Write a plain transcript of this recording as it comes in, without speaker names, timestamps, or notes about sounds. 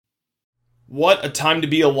What a time to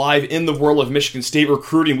be alive in the world of Michigan State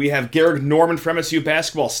recruiting. We have Garrick Norman from MSU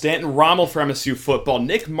basketball, Stanton Rommel from MSU football,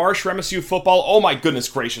 Nick Marsh from MSU football. Oh my goodness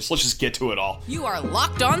gracious, let's just get to it all. You are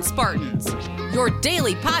Locked On Spartans, your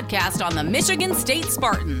daily podcast on the Michigan State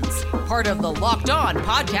Spartans, part of the Locked On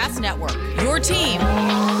Podcast Network, your team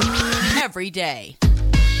every day.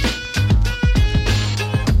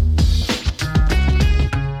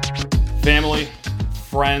 Family,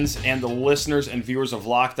 friends, and the listeners and viewers of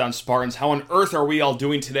Locked On Spartans, how on earth are we all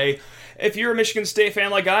doing today? If you're a Michigan State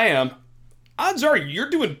fan like I am, odds are you're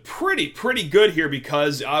doing pretty good here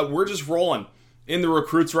because we're just rolling in the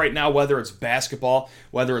recruits right now, whether it's basketball,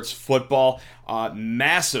 whether it's football.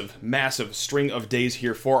 Massive string of days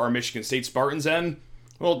here for our Michigan State Spartans, and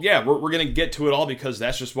well, yeah, we're going to get to it all because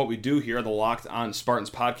that's just what we do here at the Locked On Spartans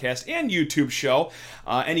podcast and YouTube show.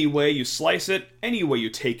 Any way you slice it, any way you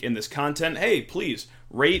take in this content, hey, please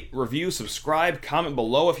rate, review, subscribe, comment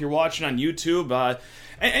below if you're watching on YouTube.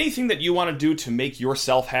 Anything that you want to do to make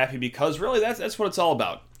yourself happy, because really that's what it's all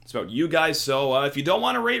about. It's about you guys, so if you don't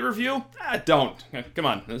want to rate, review, don't. Come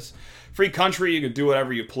on, this free country, you can do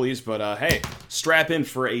whatever you please, but hey, strap in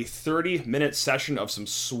for a 30-minute session of some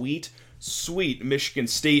sweet Michigan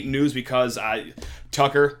State news, because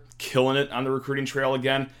Tucker killing it on the recruiting trail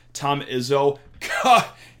again. Tom Izzo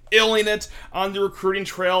illing it on the recruiting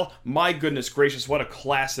trail. My goodness gracious, what a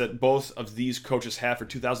class that both of these coaches have for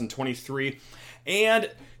 2023.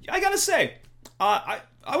 And I gotta say, I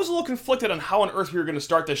was a little conflicted on how on earth we were going to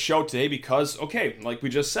start this show today because, okay, like we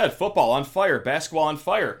just said, football on fire, basketball on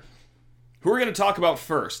fire. Who are we going to talk about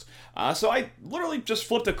first? So I literally just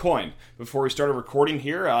flipped a coin before we started recording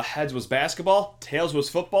here. Heads was basketball, tails was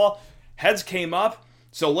football. Heads came up.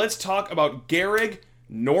 So let's talk about Garrick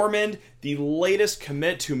Norman, the latest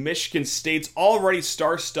commit to Michigan State's already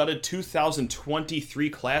star-studded 2023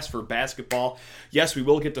 class for basketball. Yes, we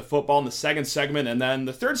will get to football in the second segment, and then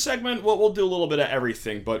the third segment, we'll do a little bit of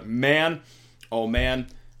everything. But man, oh man,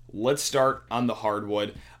 let's start on the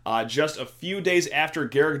hardwood. Just a few days after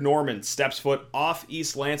Garrick Norman steps foot off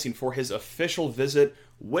East Lansing for his official visit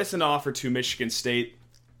with an offer to Michigan State,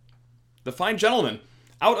 the fine gentleman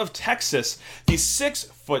out of Texas, the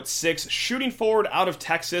 6'6" shooting forward out of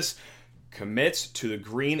Texas, commits to the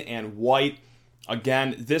green and white.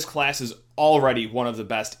 Again, this class is already one of the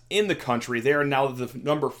best in the country. They are now the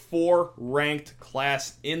number 4 ranked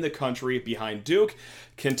class in the country behind Duke,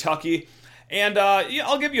 Kentucky, and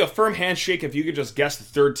I'll give you a firm handshake if you could just guess the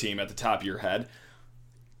third team at the top of your head.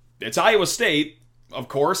 It's Iowa State, of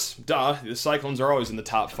course. Duh, the Cyclones are always in the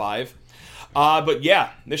top 5. But yeah,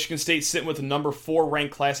 Michigan State sitting with the number 4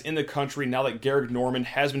 ranked class in the country now that Garrick Norman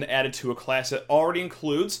has been added to a class that already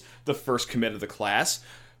includes the first commit of the class.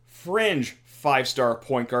 Fringe 5-star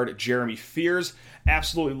point guard Jeremy Fears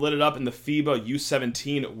absolutely lit it up in the FIBA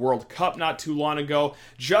U17 World Cup not too long ago.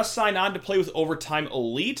 Just signed on to play with Overtime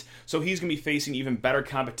Elite, so he's going to be facing even better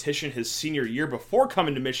competition his senior year before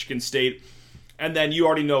coming to Michigan State. And then you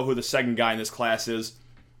already know who the second guy in this class is,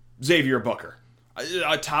 Xavier Booker.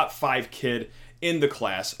 A top 5 kid in the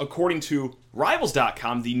class, according to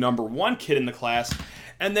Rivals.com, the number 1 kid in the class.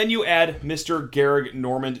 And then you add Mr. Garrick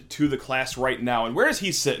Norman to the class right now. And where is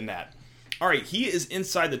he sitting at? All right, he is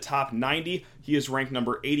inside the top 90. He is ranked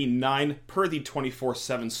number 89 per the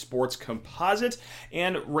 24/7 Sports Composite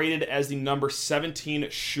and rated as the number 17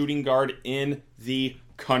 shooting guard in the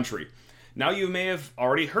country. Now you may have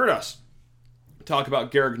already heard us talk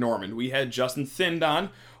about Garrick Norman. We had Justin Thind on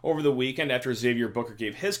over the weekend after Xavier Booker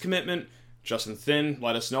gave his commitment. Justin Thind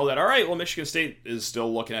let us know that, all right, well, Michigan State is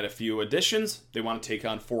still looking at a few additions. They want to take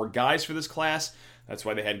on 4 guys for this class. That's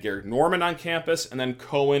why they had Garrick Norman on campus, and then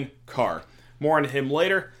Cohen Carr. More on him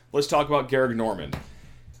later. Let's talk about Garrick Norman.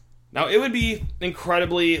 Now, it would be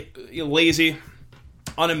incredibly lazy,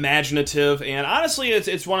 unimaginative, and honestly,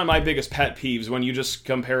 it's one of my biggest pet peeves when you just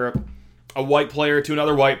compare a white player to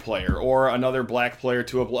another white player, or another black player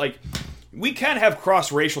to a black. We can have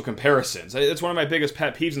cross-racial comparisons. It's one of my biggest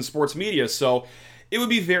pet peeves in sports media, so it would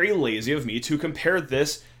be very lazy of me to compare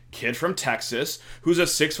this kid from Texas, who's a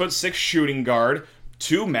 6'6" shooting guard,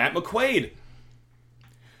 to Matt McQuaid.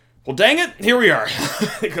 Well, dang it, here we are,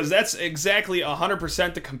 because that's exactly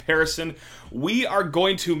 100% the comparison we are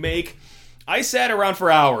going to make. I sat around for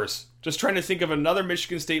hours just trying to think of another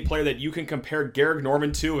Michigan State player that you can compare Garrick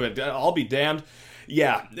Norman to, and I'll be damned.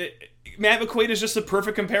 Yeah, Matt McQuaid is just a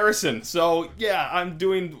perfect comparison. So, yeah, I'm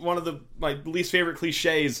doing one of my least favorite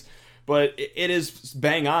cliches, but it is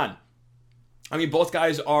bang on. I mean, both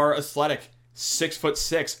guys are athletic,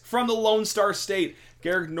 6'6", from the Lone Star State.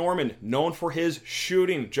 Garrick Norman, known for his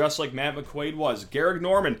shooting, just like Matt McQuaid was. Garrick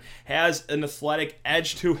Norman has an athletic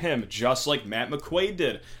edge to him, just like Matt McQuaid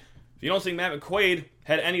did. If you don't think Matt McQuaid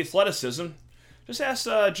had any athleticism, just ask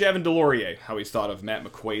Javin DeLaurier how he thought of Matt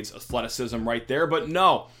McQuaid's athleticism right there. But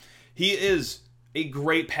no, he is a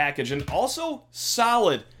great package and also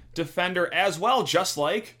solid defender as well, just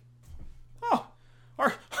like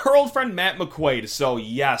our old friend Matt McQuaid. So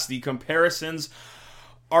yes, the comparisons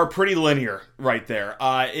are pretty linear right there.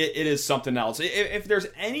 It is something else. If there's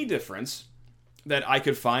any difference that I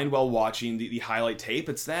could find while watching the highlight tape,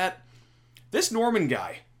 it's that this Norman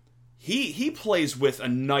guy, he plays with a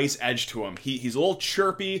nice edge to him. He's a little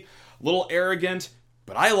chirpy, a little arrogant,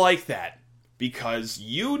 but I like that because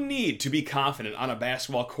you need to be confident on a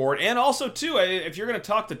basketball court. And also, too, if you're going to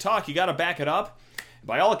talk the talk, you got to back it up.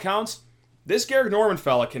 By all accounts, this Garrick Norman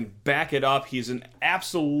fella can back it up. He's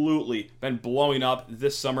absolutely been blowing up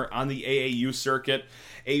this summer on the AAU circuit.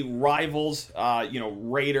 A Rivals,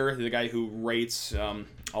 rater, the guy who rates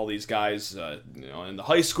all these guys, in the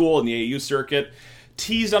high school and the AAU circuit,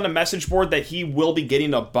 teased on the message board that he will be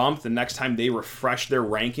getting a bump the next time they refresh their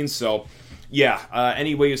rankings. So, yeah,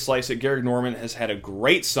 any way you slice it, Garrick Norman has had a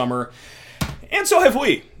great summer, and so have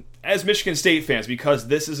we as Michigan State fans, because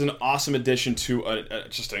this is an awesome addition to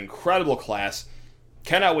just an incredible class.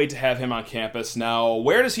 Cannot wait to have him on campus. Now,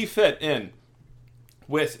 where does he fit in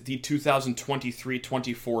with the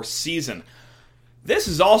 2023-24 season? This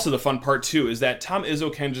is also the fun part, too, is that Tom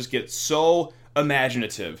Izzo can just get so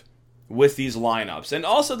imaginative with these lineups. And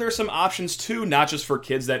also there's some options, too, not just for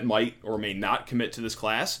kids that might or may not commit to this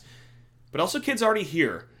class, but also kids already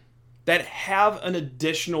here that have an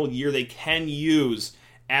additional year they can use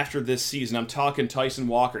after this season. I'm talking Tyson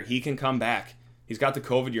Walker. He can come back. He's got the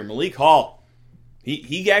COVID year. Malik Hall,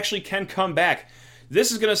 he actually can come back.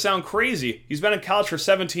 This is going to sound crazy. He's been in college for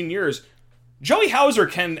 17 years. Joey Hauser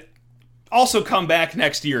can also come back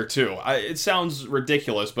next year, too. It sounds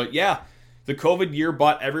ridiculous, but yeah, the COVID year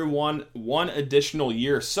bought everyone one additional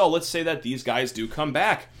year. So let's say that these guys do come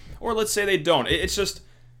back, or let's say they don't. It's just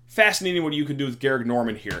fascinating what you can do with Garrick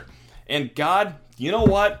Norman here. And God, you know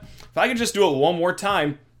what? If I can just do it one more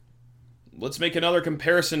time, let's make another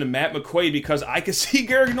comparison to Matt McQuaid, because I could see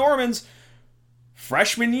Garrick Norman's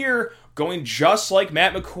freshman year going just like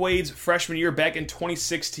Matt McQuaid's freshman year back in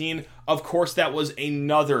 2016. Of course, that was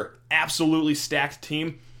another absolutely stacked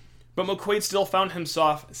team, but McQuaid still found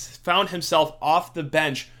himself off the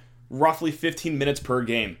bench roughly 15 minutes per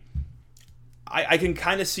game. I can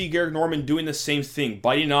kind of see Garrick Norman doing the same thing,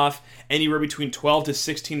 biting off anywhere between 12 to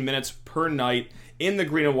 16 minutes per night in the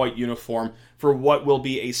green and white uniform for what will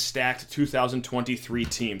be a stacked 2023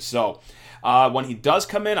 team. So when he does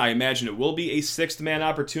come in, I imagine it will be a sixth-man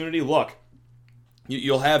opportunity. Look,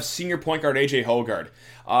 you'll have senior point guard A.J. Hoggard.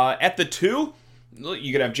 At the 2,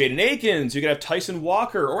 you could have Jaden Akins, you could have Tyson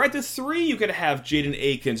Walker, or at the 3, you could have Jaden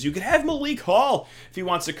Akins, you could have Malik Hall if he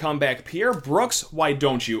wants to come back. Pierre Brooks, why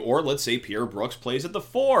don't you? Or let's say Pierre Brooks plays at the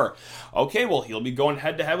 4. Okay, well, he'll be going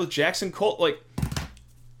head-to-head with Jackson Colt.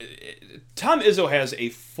 Tom Izzo has a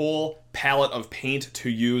full palette of paint to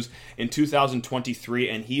use in 2023,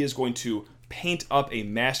 and he is going to paint up a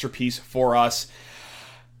masterpiece for us.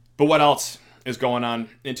 But what else is going on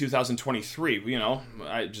in 2023?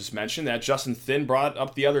 I just mentioned that Justin Thinn brought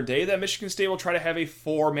up the other day that Michigan State will try to have a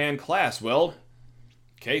 4-man class. Well,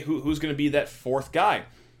 okay, who's going to be that 4th guy?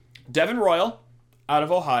 Devin Royal, out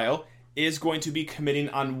of Ohio, is going to be committing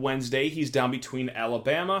on Wednesday. He's down between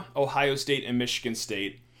Alabama, Ohio State, and Michigan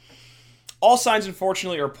State. All signs,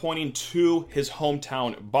 unfortunately, are pointing to his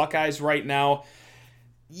hometown Buckeyes right now.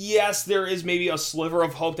 Yes, there is maybe a sliver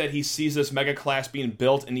of hope that he sees this mega class being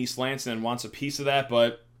built in East Lansing and wants a piece of that,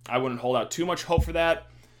 but I wouldn't hold out too much hope for that.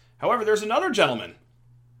 However, there's another gentleman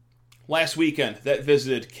last weekend that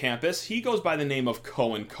visited campus. He goes by the name of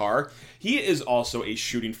Cohen Carr. He is also a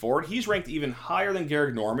shooting forward. He's ranked even higher than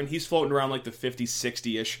Garrick Norman. He's floating around like the 50,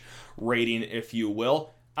 60-ish rating, if you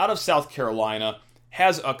will. Out of South Carolina.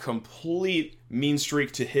 Has a complete mean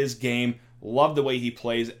streak to his game. Love the way he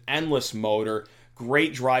plays. Endless motor.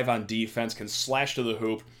 Great drive on defense. Can slash to the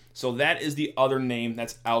hoop. So that is the other name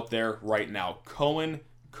that's out there right now. Cohen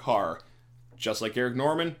Carr. Just like Garrick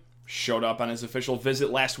Norman, showed up on his official visit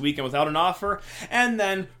last weekend without an offer, and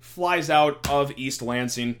then flies out of East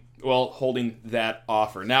Lansing while holding that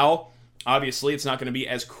offer. Now, obviously, it's not going to be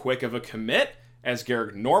as quick of a commit as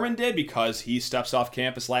Garrick Norman did, because he steps off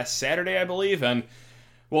campus last Saturday, I believe, and,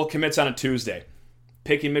 well, commits on a Tuesday.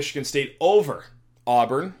 Picking Michigan State over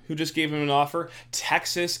Auburn, who just gave him an offer,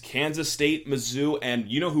 Texas, Kansas State, Mizzou, and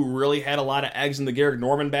you know who really had a lot of eggs in the Garrick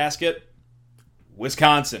Norman basket?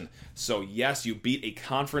 Wisconsin. So, yes, you beat a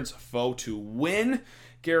conference foe to win,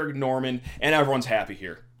 Garrick Norman, and everyone's happy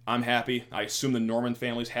here. I'm happy. I assume the Norman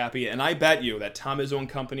family's happy, and I bet you that Tom Izzo and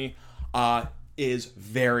company is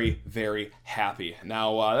very, very happy.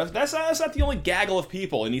 Now, that's not the only gaggle of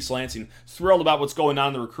people in East Lansing thrilled about what's going on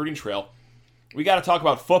in the recruiting trail. We got to talk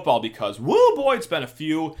about football because, woo boy, it's been a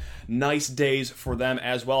few nice days for them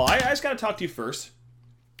as well. I just got to talk to you first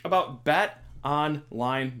about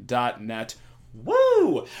betonline.net.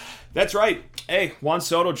 Woo! That's right. Hey, Juan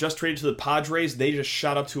Soto just traded to the Padres. They just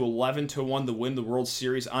shot up to 11-1 to win the World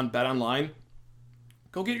Series on BetOnline.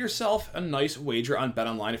 Go get yourself a nice wager on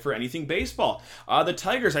BetOnline for anything baseball. The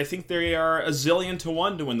Tigers, I think they are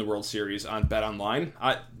 1,000,000,000 to win the World Series on BetOnline.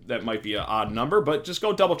 That might be an odd number, but just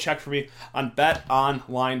go double check for me on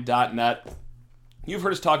betonline.net. You've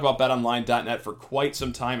heard us talk about betonline.net for quite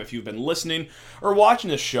some time if you've been listening or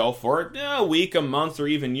watching this show for a week, a month, or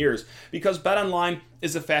even years, because BetOnline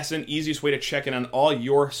is the fastest and easiest way to check in on all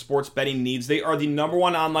your sports betting needs. They are the number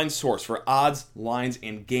one online source for odds, lines,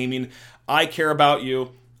 and gaming. I care about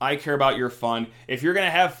you. I care about your fun. If you're going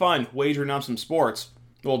to have fun wagering on some sports,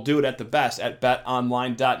 we'll do it at the best at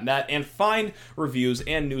betonline.net and find reviews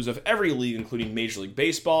and news of every league, including Major League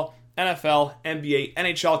Baseball, NFL, NBA,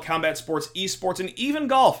 NHL, combat sports, esports, and even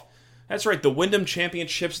golf. That's right, the Wyndham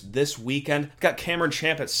Championships this weekend. Got Cameron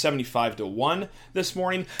Champ at 75-1 this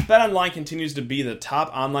morning. BetOnline continues to be the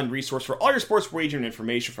top online resource for all your sports wagering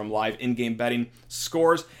information, from live in-game betting,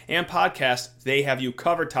 scores, and podcasts. They have you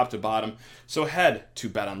covered top to bottom. So head to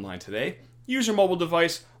BetOnline today. Use your mobile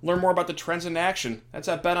device. Learn more about the trends in action. That's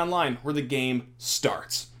at BetOnline, where the game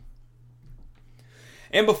starts.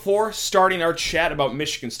 And before starting our chat about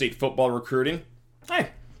Michigan State football recruiting, I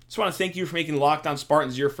just want to thank you for making Locked On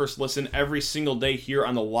Spartans your first listen every single day here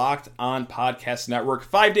on the Locked On Podcast Network,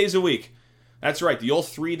 5 days a week. That's right, the old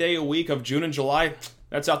 3-day a week of June and July,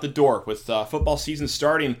 that's out the door with football season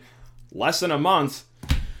starting less than a month.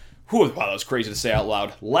 Wow, that was crazy to say out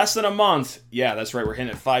loud. Less than a month. Yeah, that's right, we're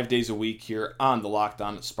hitting it 5 days a week here on the Locked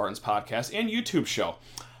On Spartans podcast and YouTube show.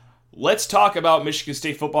 Let's talk about Michigan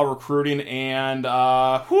State football recruiting, and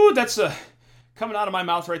that's coming out of my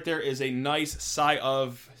mouth right there is a nice sigh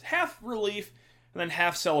of half relief and then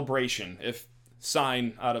half celebration, if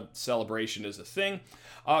sign out of celebration is a thing.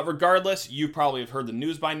 Regardless, you probably have heard the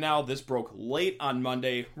news by now. This broke late on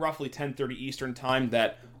Monday, roughly 10:30 Eastern time,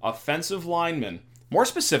 that offensive lineman, more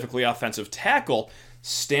specifically offensive tackle,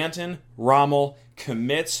 Stanton Rommel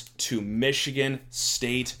commits to Michigan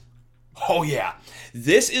State. Oh yeah,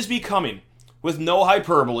 this is becoming, with no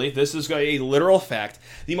hyperbole, this is a literal fact,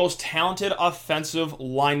 the most talented offensive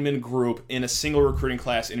lineman group in a single recruiting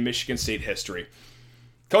class in Michigan State history.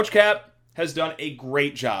 Coach Cap has done a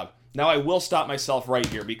great job. Now I will stop myself right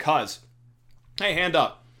here because, hey, hand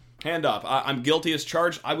up. I'm guilty as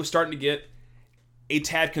charged. I was starting to get a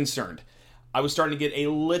tad concerned. I was starting to get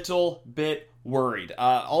a little bit worried.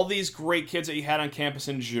 All these great kids that you had on campus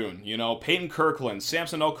in June, Peyton Kirkland,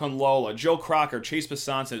 Samson Okunlola, Joe Crocker, Chase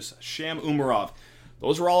Besances, Sham Umarov,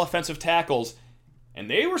 those were all offensive tackles,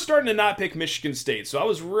 and they were starting to not pick Michigan State. So I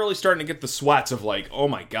was really starting to get the sweats of like, oh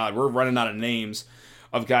my God, we're running out of names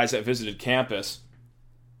of guys that visited campus.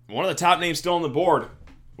 One of the top names still on the board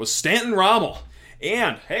was Stanton Rommel.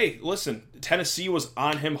 And, hey, listen, Tennessee was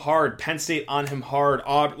on him hard. Penn State on him hard.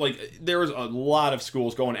 There was a lot of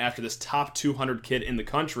schools going after this top 200 kid in the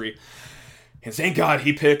country. And thank God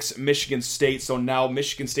he picks Michigan State. So now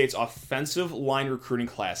Michigan State's offensive line recruiting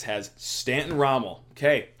class has Stanton Rommel.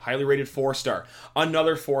 Okay, highly rated 4-star.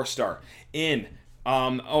 Another 4-star in,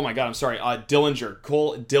 Dillinger.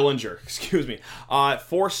 Cole Dillinger, excuse me.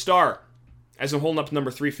 4-star. As I'm holding up the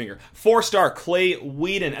number 3 finger. 4-star Clay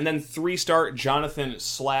Whedon, and then 3-star Jonathan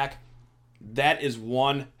Slack. That is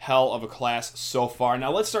one hell of a class so far.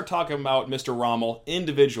 Now let's start talking about Mr. Rommel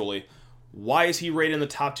individually. Why is he rated in the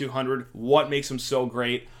top 200? What makes him so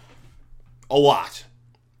great? A lot.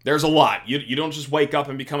 There's a lot. You don't just wake up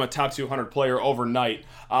and become a top 200 player overnight.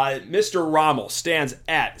 Mr. Rommel stands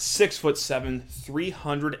at 6'7",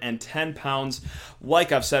 310 pounds.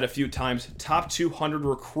 Like I've said a few times, top 200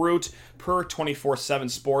 recruit per 24/7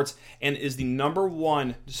 Sports, and is the number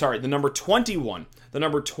 21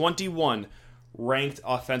 ranked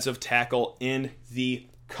offensive tackle in the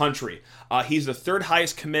country. He's the third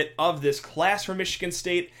highest commit of this class for Michigan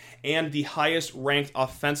State and the highest ranked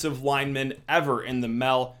offensive lineman ever in the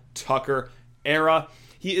Mel Tucker era.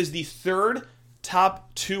 He is the third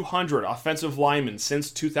top 200 offensive lineman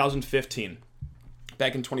since 2015.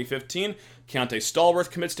 Back in 2015, Keontae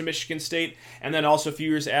Stallworth commits to Michigan State, and then also a few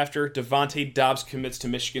years after, Devontae Dobbs commits to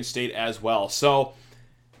Michigan State as well. So,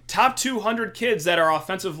 top 200 kids that are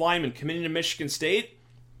offensive linemen committing to Michigan State,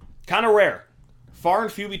 kind of rare. Far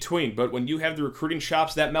and few between, but when you have the recruiting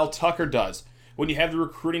chops that Mel Tucker does, when you have the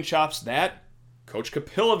recruiting chops that Coach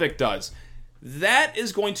Kapilovic does, That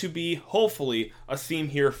is going to be, hopefully, a theme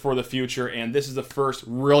here for the future, and this is the first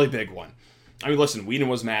really big one. I mean, listen, Whedon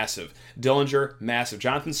was massive. Dillinger, massive.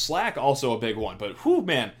 Jonathan Slack, also a big one. But, whew,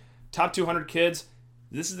 man, top 200 kids,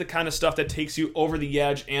 this is the kind of stuff that takes you over the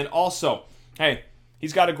edge. And also, hey,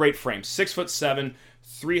 he's got a great frame. 6'7",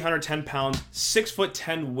 310 pounds,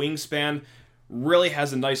 6'10" wingspan. Really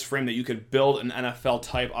has a nice frame that you could build an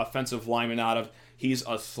NFL-type offensive lineman out of. He's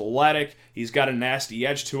athletic. He's got a nasty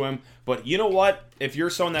edge to him. But you know what? If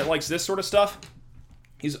you're someone that likes this sort of stuff,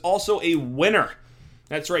 he's also a winner.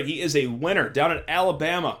 That's right. He is a winner down in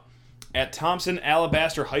Alabama at Thompson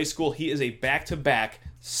Alabaster High School. He is a back-to-back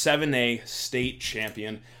 7A state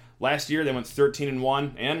champion. Last year, they went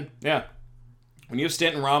 13-1. And, yeah, when you have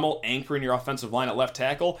Stanton Rommel anchoring your offensive line at left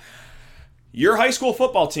tackle, your high school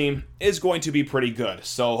football team is going to be pretty good.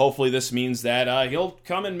 So hopefully this means that he'll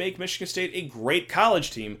come and make Michigan State a great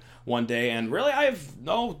college team one day. And really, I have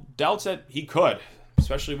no doubts that he could,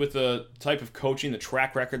 especially with the type of coaching, the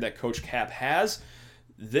track record that Coach Cap has.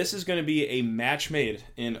 This is going to be a match made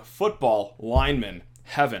in football lineman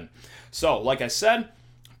heaven. So, like I said,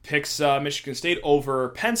 picks Michigan State over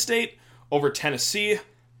Penn State, over Tennessee,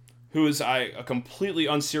 who is a completely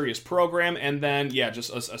unserious program, and then, yeah, just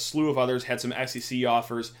a slew of others, had some SEC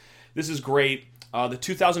offers. This is great. The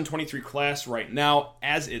 2023 class right now,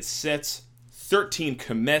 as it sits, 13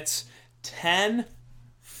 commits, 10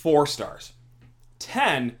 4-stars.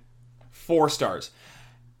 10 4-stars.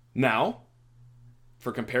 Now,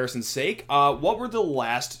 for comparison's sake, what were the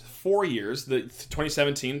last 4 years, the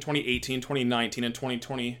 2017, 2018, 2019, and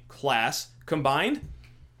 2020 class combined?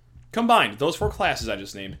 Combined, those 4 classes I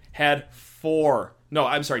just named had 9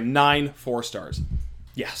 4-stars.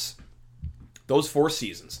 Yes. Those 4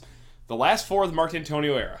 seasons. The last 4 of the Mark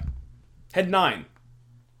D'Antonio era had 9.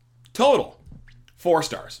 Total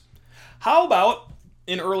 4-stars. How about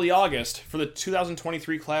in early August for the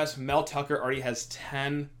 2023 class, Mel Tucker already has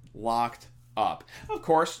 10 locked up. Of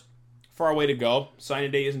course, far way to go.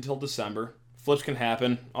 Signing day is until December. Flips can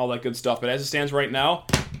happen, all that good stuff. But as it stands right now,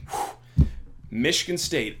 Michigan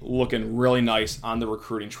State looking really nice on the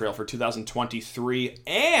recruiting trail for 2023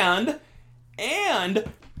 and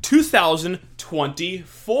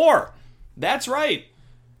 2024. That's right.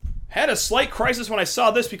 Had a slight crisis when I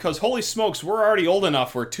saw this because, holy smokes, we're already old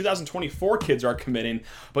enough where 2024 kids are committing.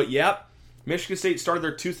 But yep, Michigan State started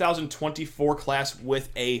their 2024 class with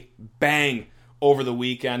a bang over the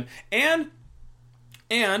weekend. And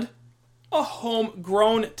a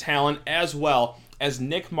homegrown talent as well, as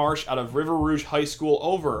Nick Marsh out of River Rouge High School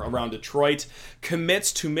over around Detroit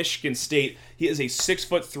commits to Michigan State. He is a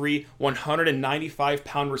 6'3",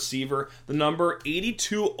 195-pound receiver, the number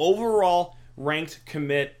 82 overall ranked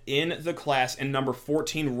commit in the class, and number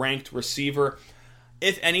 14 ranked receiver.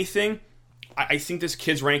 If anything, I think this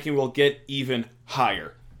kid's ranking will get even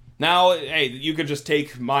higher. Now, hey, you could just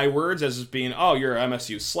take my words as being, oh, you're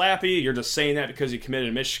MSU slappy, you're just saying that because you committed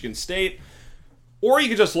to Michigan State, or you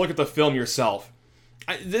could just look at the film yourself.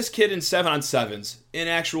 This kid in 7-on-7s, in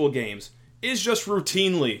actual games, is just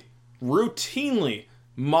routinely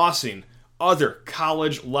mossing other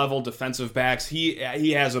college-level defensive backs. He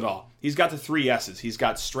has it all. He's got the 3 S's. He's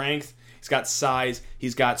got strength, he's got size,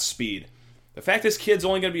 he's got speed. The fact this kid's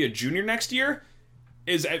only going to be a junior next year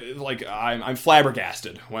is like, I'm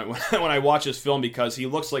flabbergasted when I watch this film, because he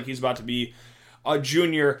looks like he's about to be a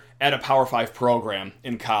junior at a Power 5 program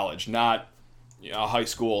in college, not a high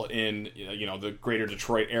school in the greater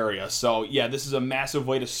Detroit area. So yeah, this is a massive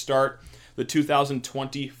way to start the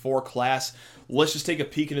 2024 class. Let's just take a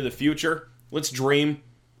peek into the future. Let's dream.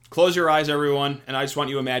 Close your eyes, everyone, and I just want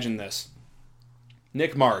you to imagine this.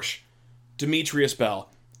 Nick Marsh, Demetrius Bell,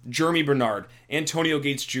 Jeremy Bernard, Antonio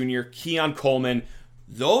Gates Jr., Keon Coleman.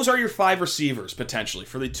 Those are your 5 receivers, potentially,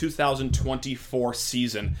 for the 2024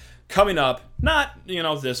 season. Coming up, not,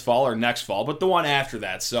 this fall or next fall, but the one after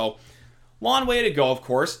that. So, long way to go, of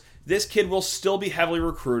course. This kid will still be heavily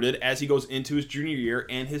recruited as he goes into his junior year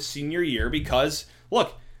and his senior year because,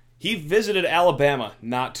 look, he visited Alabama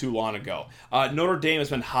not too long ago. Notre Dame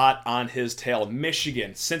has been hot on his tail.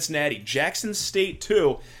 Michigan, Cincinnati, Jackson State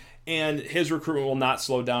too, and his recruitment will not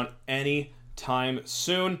slow down anytime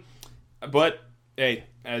soon. But, hey,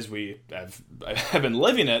 as we have been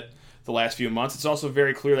living it the last few months, it's also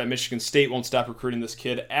very clear that Michigan State won't stop recruiting this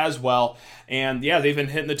kid as well. And yeah, they've been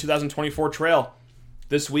hitting the 2024 trail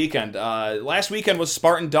this weekend. Last weekend was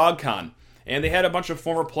Spartan DogCon, and they had a bunch of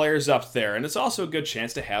former players up there, and it's also a good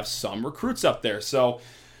chance to have some recruits up there. So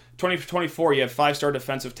 2024, you have 5-star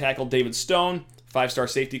defensive tackle David Stone, 5-star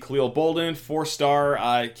safety Khalil Bolden,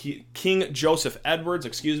 4-star King Joseph Edwards,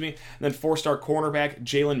 and then 4-star cornerback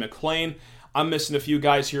Jalen McClain. I'm missing a few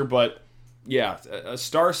guys here, but Yeah, a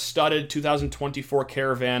star-studded 2024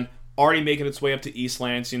 Caravan already making its way up to East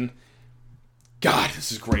Lansing. God,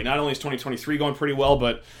 this is great. Not only is 2023 going pretty well,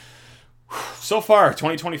 but so far,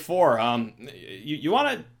 2024, you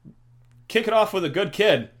want to kick it off with a good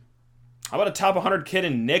kid. How about a top 100 kid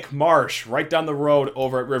in Nick Marsh right down the road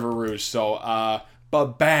over at River Rouge? So,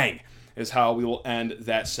 ba-bang is how we will end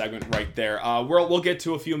that segment right there. We'll get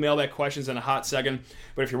to a few mailbag questions in a hot second,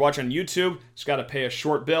 but if you're watching on YouTube, just got to pay a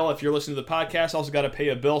short bill. If you're listening to the podcast, also got to pay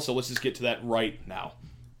a bill, so let's just get to that right now.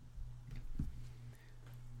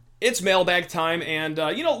 It's mailbag time, and,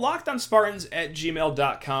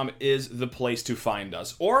 LockedOnSpartans@gmail.com is the place to find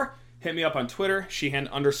us. Or hit me up on Twitter,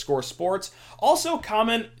 Sheehan_sports. Also,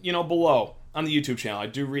 comment, below on the YouTube channel. I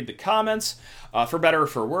do read the comments, for better or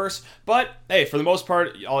for worse. But, hey, for the most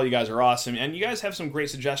part, all you guys are awesome, and you guys have some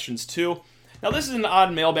great suggestions, too. Now, this is an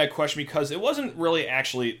odd mailbag question because it wasn't really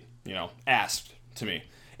actually, asked to me.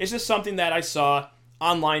 It's just something that I saw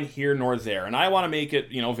online here nor there. And I want to make it,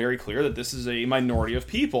 very clear that this is a minority of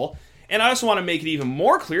people. And I also want to make it even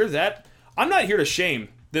more clear that I'm not here to shame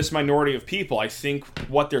this minority of people. I think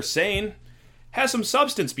what they're saying has some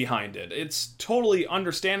substance behind it. It's totally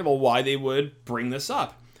understandable why they would bring this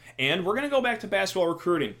up. And we're going to go back to basketball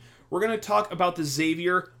recruiting. We're going to talk about the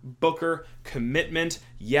Xavier Booker commitment.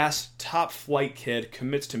 Yes, top flight kid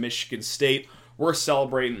commits to Michigan State. We're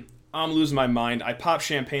celebrating. I'm losing my mind. I popped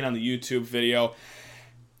champagne on the YouTube video.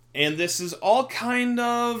 And this is all kind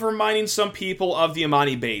of reminding some people of the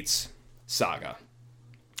Emoni Bates saga.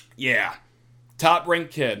 Yeah,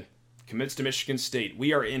 top-ranked kid commits to Michigan State.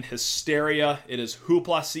 We are in hysteria. It is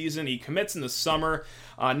hoopla season. He commits in the summer,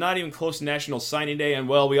 not even close to National Signing Day, and,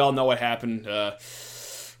 well, we all know what happened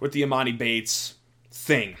with the Emoni Bates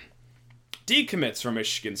thing. Decommits from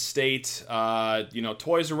Michigan State,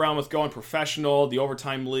 toys around with going professional, the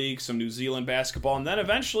overtime league, some New Zealand basketball, and then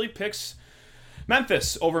eventually picks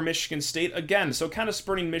Memphis over Michigan State again, so kind of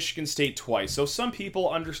spurning Michigan State twice. So some people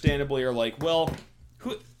understandably are like, well,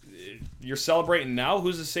 you're celebrating now?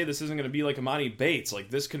 Who's to say this isn't going to be like Emoni Bates? Like,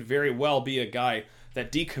 this could very well be a guy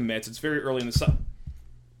that decommits. It's very early in the summer.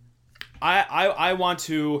 I want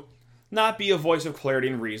to not be a voice of clarity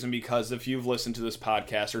and reason, because if you've listened to this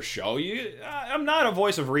podcast or show, I'm not a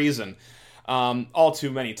voice of reason all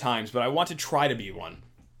too many times, but I want to try to be one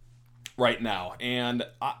right now. And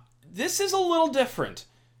this is a little different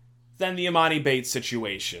than the Emoni Bates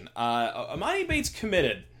situation. Emoni Bates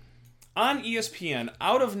committed on ESPN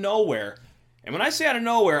out of nowhere. And when I say out of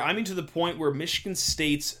nowhere, I mean to the point where Michigan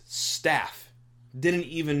State's staff didn't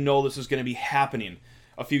even know this was going to be happening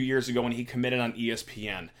a few years ago when he committed on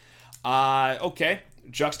ESPN. Okay,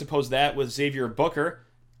 juxtapose that with Xavier Booker.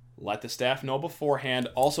 Let the staff know beforehand.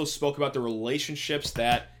 Also spoke about the relationships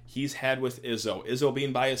that he's had with Izzo. Izzo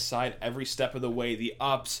being by his side every step of the way, the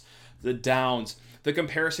ups, the downs, the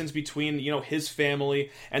comparisons between, his family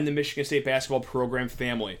and the Michigan State basketball program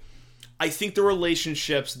family. I think the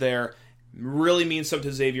relationships there really mean something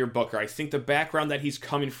to Xavier Booker. I think the background that he's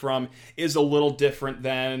coming from is a little different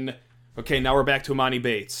than, okay, now we're back to Emoni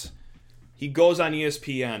Bates. He goes on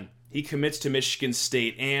ESPN. He commits to Michigan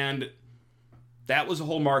State, and that was a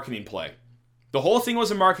whole marketing play. The whole thing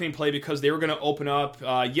was a marketing play because they were going to open up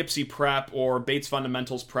Yipsy Prep or Bates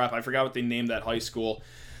Fundamentals Prep. I forgot what they named that high school,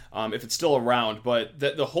 if it's still around. But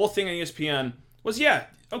the whole thing on ESPN was, yeah,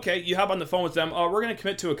 okay, you hop on the phone with them. Oh, we're going to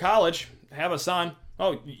commit to a college. Have us on.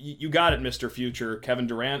 Oh, you got it, Mr. Future. Kevin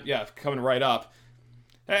Durant. Yeah, coming right up.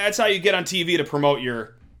 That's how you get on TV to promote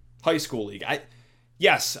your high school league. I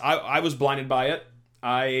was blinded by it.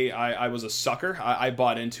 I was a sucker. I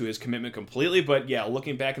bought into his commitment completely. But yeah,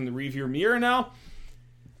 looking back in the rearview mirror now,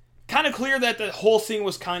 kind of clear that the whole thing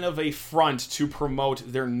was kind of a front to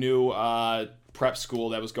promote their new prep school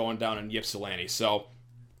that was going down in Ypsilanti. So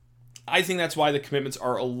I think that's why the commitments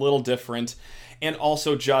are a little different. And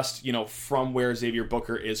also just, from where Xavier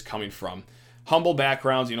Booker is coming from. Humble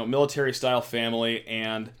backgrounds, military-style family.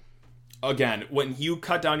 And again, when you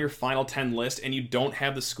cut down your final 10 list and you don't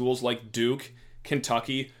have the schools like Duke,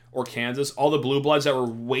 Kentucky, or Kansas, all the blue bloods that were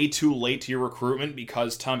way too late to your recruitment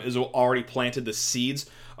because Tom Izzo already planted the seeds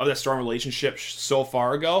of that strong relationship so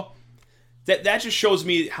far ago, that just shows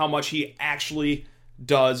me how much he actually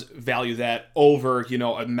does value that over,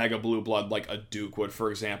 a mega blue blood like a Duke would, for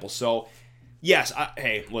example. So, yes,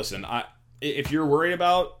 hey, listen, if you're worried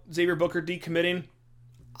about Xavier Booker decommitting,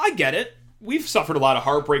 I get it. We've suffered a lot of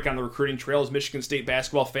heartbreak on the recruiting trail as Michigan State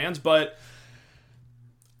basketball fans, but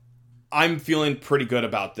I'm feeling pretty good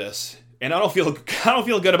about this, and I don't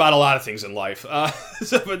feel good about a lot of things in life.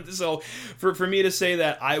 So for me to say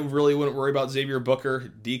that I really wouldn't worry about Xavier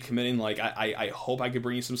Booker decommitting, like I hope I could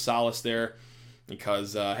bring you some solace there.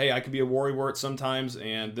 because, hey, I could be a worrywart sometimes,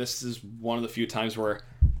 and this is one of the few times where,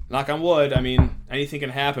 knock on wood, I mean, anything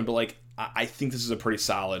can happen, but, like, I think this is a pretty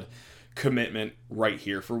solid commitment right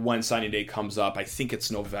here for when signing day comes up. I think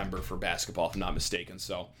it's November for basketball, if I'm not mistaken,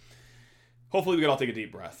 so hopefully we can all take a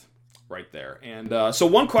deep breath right there. And so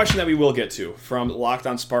one question that we will get to from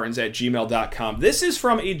lockedonspartans@gmail.com. This is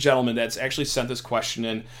from a gentleman that's actually sent this question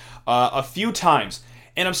in a few times.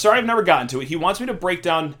 And I'm sorry I've never gotten to it. He wants me to break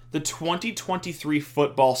down the 2023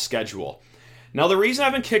 football schedule. Now, the reason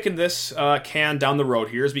I've been kicking this can down the road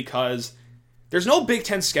here is because there's no Big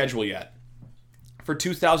Ten schedule yet for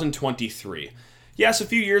 2023. Yes, a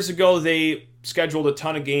few years ago they scheduled a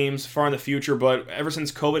ton of games far in the future, but ever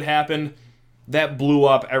since COVID happened, that blew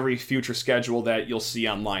up every future schedule that you'll see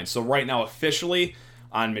online. So right now, officially,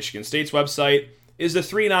 on Michigan State's website, is the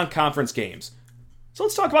 3 non-conference games. So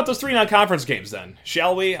let's talk about those 3 non-conference games then,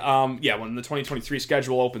 shall we? When the 2023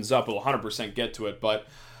 schedule opens up, we'll 100% get to it. But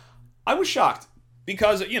I was shocked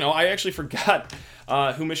because, I actually forgot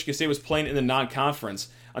who Michigan State was playing in the non-conference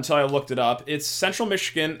until I looked it up. It's Central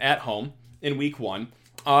Michigan at home in week 1.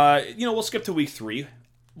 We'll skip to week 3.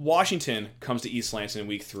 Washington comes to East Lansing in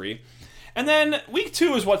week 3. And then week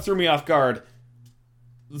 2 is what threw me off guard.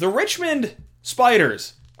 The Richmond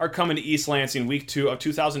Spiders are coming to East Lansing week 2 of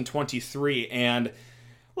 2023. And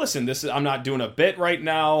listen, I'm not doing a bit right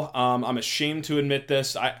now. I'm ashamed to admit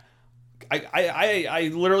this. I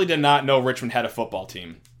literally did not know Richmond had a football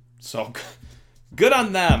team. So good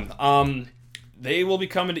on them. They will be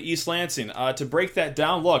coming to East Lansing. To break that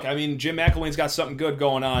down, look, I mean, Jim McElwain's got something good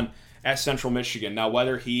going on at Central Michigan. Now,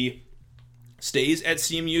 whether he stays at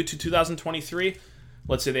CMU to 2023,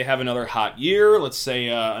 let's say they have another hot year, let's say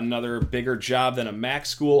another bigger job than a MAC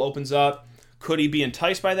school opens up, could he be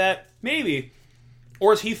enticed by that? Maybe.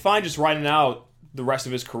 Or is he fine just riding out the rest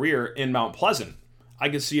of his career in Mount Pleasant? I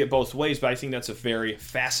could see it both ways, but I think that's a very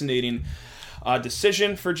fascinating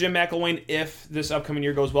decision for Jim McElwain if this upcoming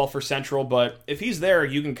year goes well for Central. But if he's there,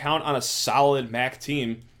 you can count on a solid MAC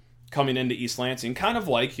team coming into East Lansing, kind of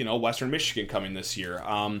like, Western Michigan coming this year.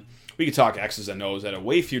 We could talk X's and O's at a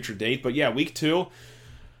way future date, but yeah, week 2,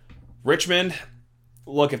 Richmond,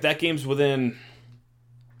 look, if that game's within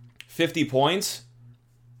 50 points,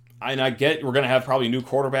 and I get we're going to have probably a new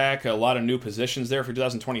quarterback, a lot of new positions there for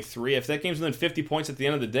 2023. If that game's within 50 points at the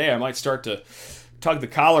end of the day, I might start to tug the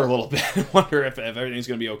collar a little bit and wonder if everything's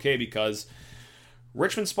going to be okay, because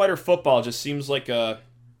Richmond Spider football just seems like a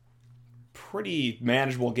pretty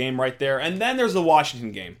manageable game right there. And then there's the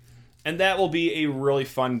Washington game. And that will be a really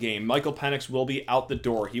fun game. Michael Penix will be out the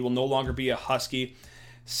door. He will no longer be a Husky.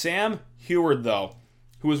 Sam Heward, though,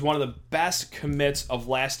 who was one of the best commits of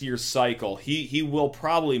last year's cycle, he will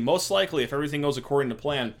probably, most likely, if everything goes according to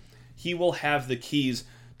plan, he will have the keys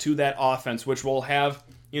to that offense, which will have,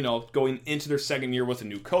 going into their second year with a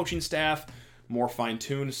new coaching staff, more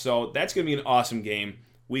fine-tuned. So that's going to be an awesome game,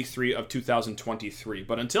 week 3 of 2023.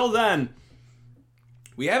 But until then,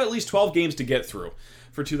 we have at least 12 games to get through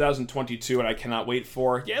for 2022, and I cannot wait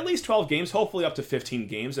for, at least 12 games, hopefully up to 15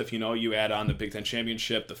 games if, you add on the Big Ten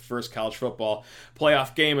Championship, the first college football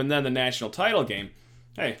playoff game, and then the national title game.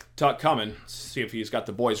 Hey, Tuck coming. See if he's got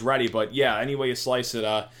the boys ready, but yeah, any way you slice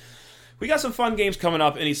it, we got some fun games coming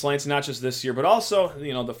up in East Lansing, not just this year, but also,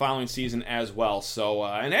 the following season as well. So,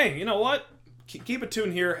 and hey, you know what? Keep it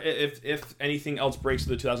tuned here if anything else breaks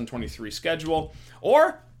the 2023 schedule,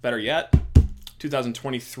 or, better yet,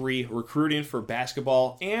 2023 recruiting for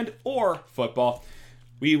basketball and or football.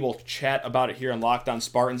 We will chat about it here on Locked On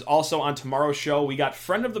Spartans. Also on tomorrow's show, we got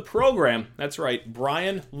friend of the program, that's right,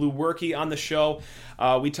 Brian Lewerke on the show.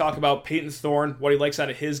 We talk about Peyton Thorne, what he likes out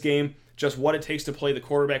of his game, just what it takes to play the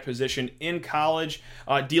quarterback position in college,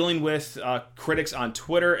 dealing with critics on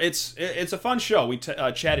Twitter. It's a fun show. We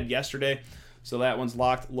chatted yesterday, so that one's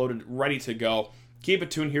locked, loaded, ready to go. Keep it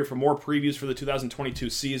tuned here for more previews for the 2022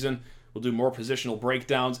 season. We'll do more positional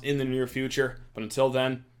breakdowns in the near future. But until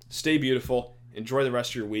then, stay beautiful, enjoy the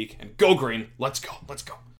rest of your week, and go green. Let's go. Let's go.